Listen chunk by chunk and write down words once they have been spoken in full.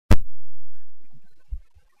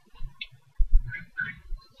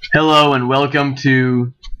Hello and welcome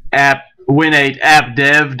to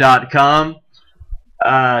Win8appdev.com.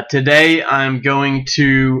 Today I'm going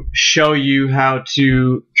to show you how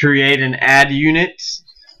to create an ad unit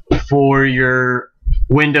for your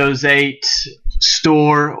Windows 8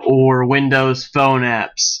 store or Windows Phone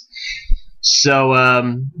apps. So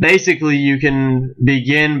basically you can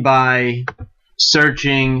begin by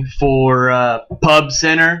searching for Pub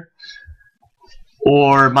Center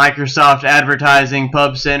or Microsoft Advertising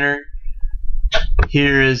Pub Center.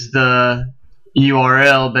 Here is the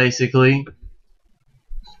URL basically,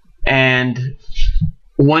 and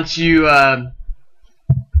once you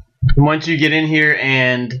get in here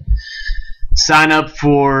and sign up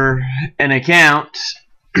for an account,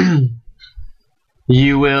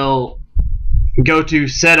 you will go to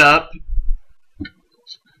Setup.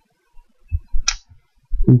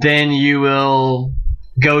 Then you will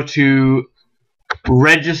go to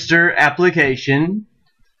Register Application,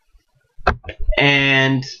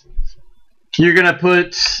 and you're gonna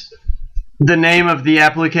put the name of the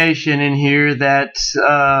application in here that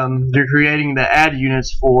you're creating the ad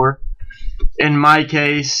units for. In my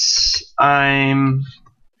case, I'm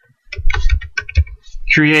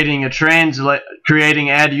creating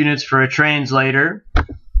ad units for a translator.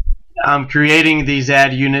 I'm creating these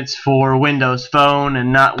ad units for Windows Phone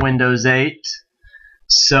and not Windows 8.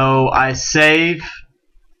 So I save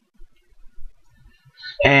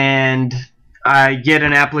and I get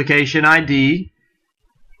an application ID.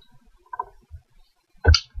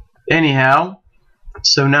 Anyhow,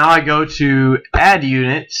 so now I go to Add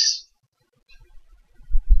Units,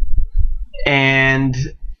 and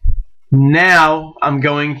now I'm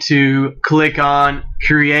going to click on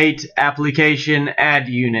Create Application Ad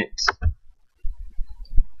Unit.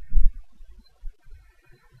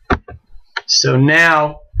 So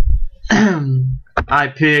now I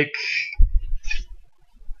pick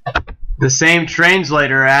the same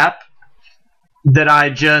translator app that I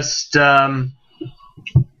just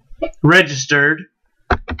registered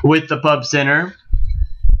with the Pub Center,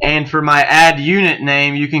 and for my ad unit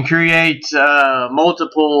name you can create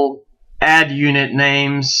multiple ad unit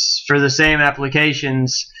names for the same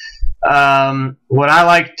applications. What I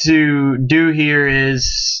like to do here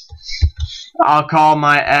is I'll call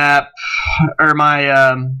my app or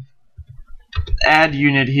my ad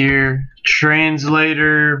unit here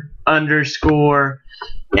translator underscore,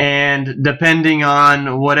 and depending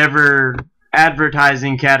on whatever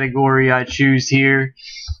advertising category I choose here,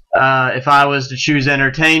 if I was to choose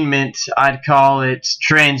entertainment, I'd call it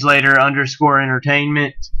translator underscore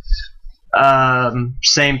entertainment.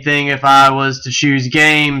 Same thing if I was to choose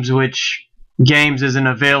games, which games isn't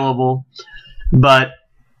available, but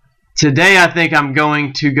today I think I'm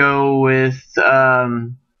going to go with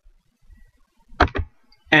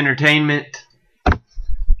entertainment.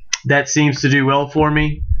 That seems to do well for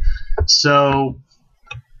me. So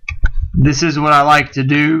this is what I like to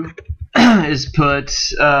do is put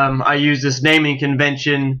I use this naming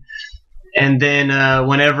convention, and then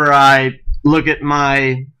whenever I look at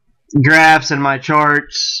my graphs and my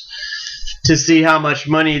charts to see how much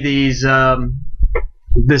money these ads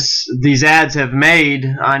have made,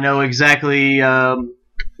 I know exactly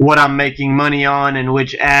what I'm making money on and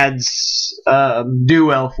which ads do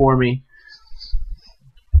well for me.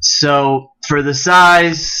 So for the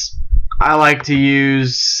size, I like to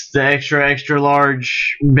use the extra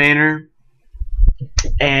large banner,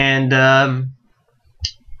 and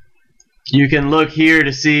you can look here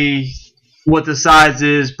to see what the size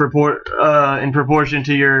is in proportion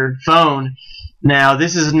to your phone. Now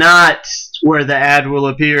this is not where the ad will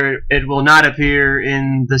appear. It will not appear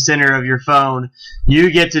in the center of your phone. You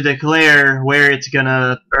get to declare where it's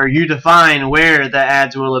gonna, or you define where the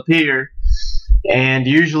ads will appear, and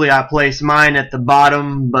usually I place mine at the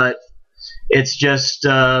bottom, but it's just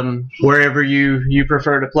wherever you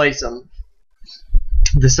prefer to place them.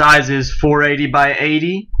 The size is 480 by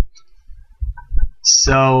 80.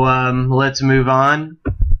 So let's move on.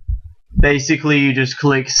 Basically you just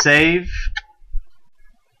click Save,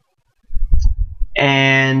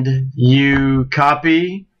 and you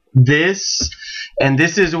copy this, and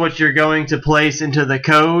this is what you're going to place into the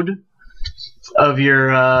code of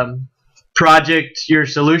your project, your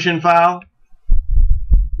solution file.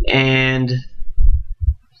 And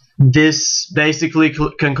this basically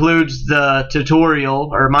concludes the tutorial,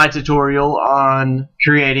 or my tutorial, on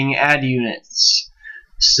creating ad units.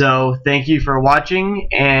 So thank you for watching,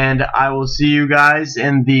 and I will see you guys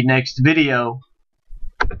in the next video.